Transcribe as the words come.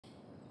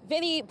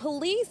Vinny,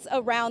 police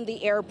around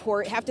the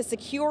airport have to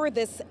secure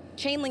this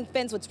chain link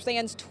fence, which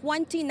spans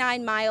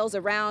 29 miles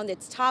around.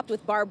 It's topped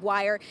with barbed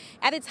wire.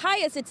 At its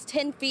highest, it's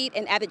 10 feet,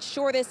 and at its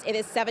shortest, it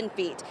is 7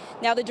 feet.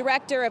 Now, the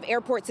director of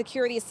airport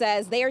security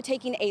says they are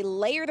taking a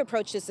layered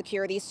approach to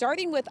security,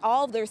 starting with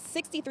all of their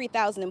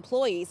 63,000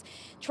 employees,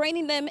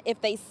 training them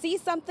if they see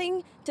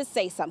something to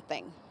say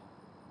something.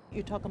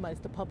 You're talking about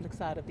it's the public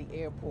side of the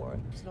airport.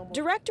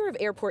 Director of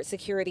Airport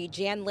Security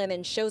Jan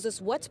Lennon shows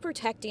us what's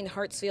protecting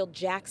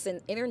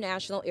Hartsfield-Jackson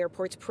International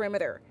Airport's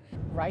perimeter.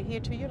 Right here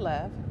to your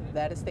left,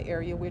 that is the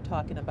area we're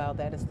talking about.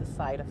 That is the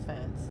site of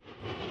fence.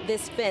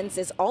 This fence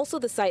is also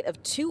the site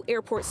of 2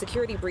 airport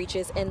security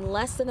breaches in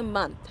less than a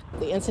month.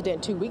 The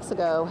incident 2 weeks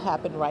ago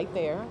happened right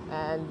there,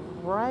 and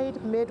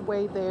right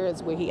midway there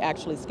is where he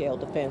actually scaled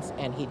the fence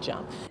and he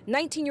jumped.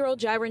 19-year-old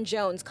Jyron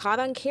Jones caught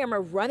on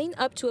camera running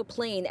up to a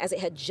plane as it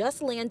had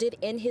just landed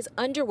in his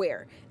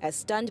underwear as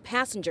stunned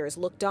passengers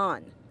looked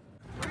on.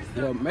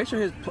 Yo, make sure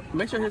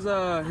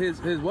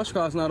his watch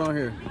card's not on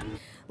here.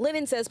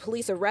 Lennon says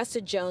police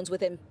arrested Jones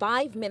within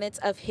 5 minutes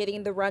of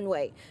hitting the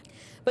runway.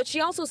 But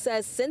she also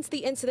says since the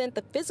incident,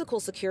 the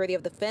physical security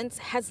of the fence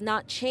has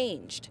not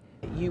changed.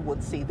 You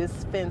would see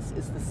this fence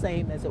is the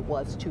same as it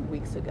was 2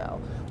 weeks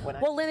ago.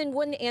 Well, Lennon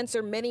wouldn't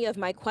answer many of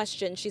my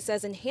questions. She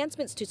says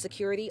enhancements to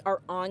security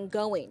are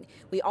ongoing.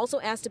 We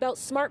also asked about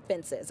smart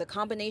fences, a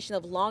combination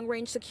of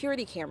long-range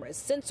security cameras,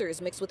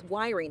 sensors mixed with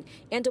wiring,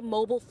 and a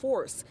mobile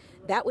force.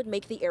 That would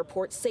make the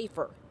airport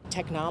safer.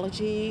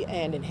 Technology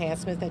and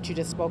enhancements that you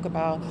just spoke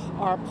about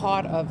are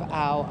part of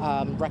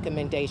our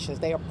recommendations.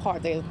 They are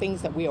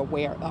things that we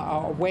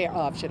are aware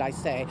of, should I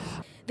say.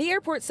 The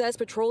airport says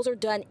patrols are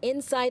done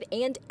inside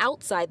and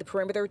outside the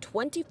perimeter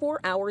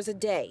 24 hours a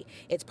day.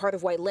 It's part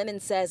of why Lennon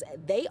says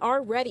they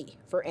are ready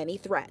for any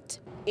threat.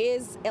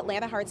 Is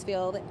Atlanta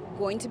Hartsfield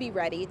going to be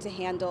ready to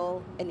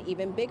handle an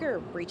even bigger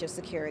breach of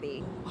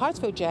security?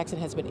 Hartsfield-Jackson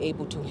has been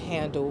able to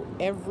handle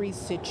every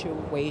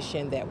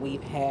situation that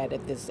we've had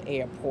at this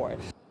airport.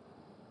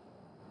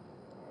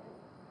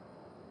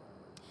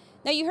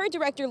 Now, you heard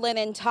Director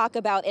Lennon talk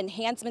about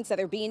enhancements that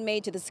are being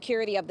made to the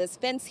security of this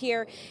fence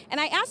here, and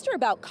I asked her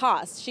about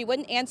cost. She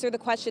wouldn't answer the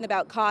question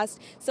about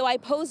cost, so I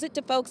posed it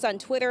to folks on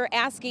Twitter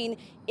asking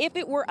if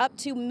it were up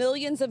to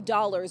millions of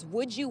dollars,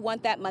 would you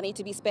want that money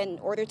to be spent in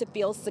order to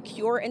feel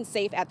secure and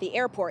safe at the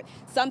airport?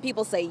 Some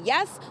people say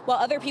yes, while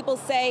other people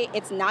say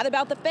it's not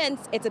about the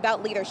fence, it's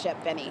about leadership,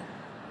 Vinny.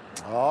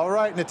 All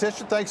right,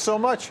 Natisha, thanks so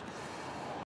much.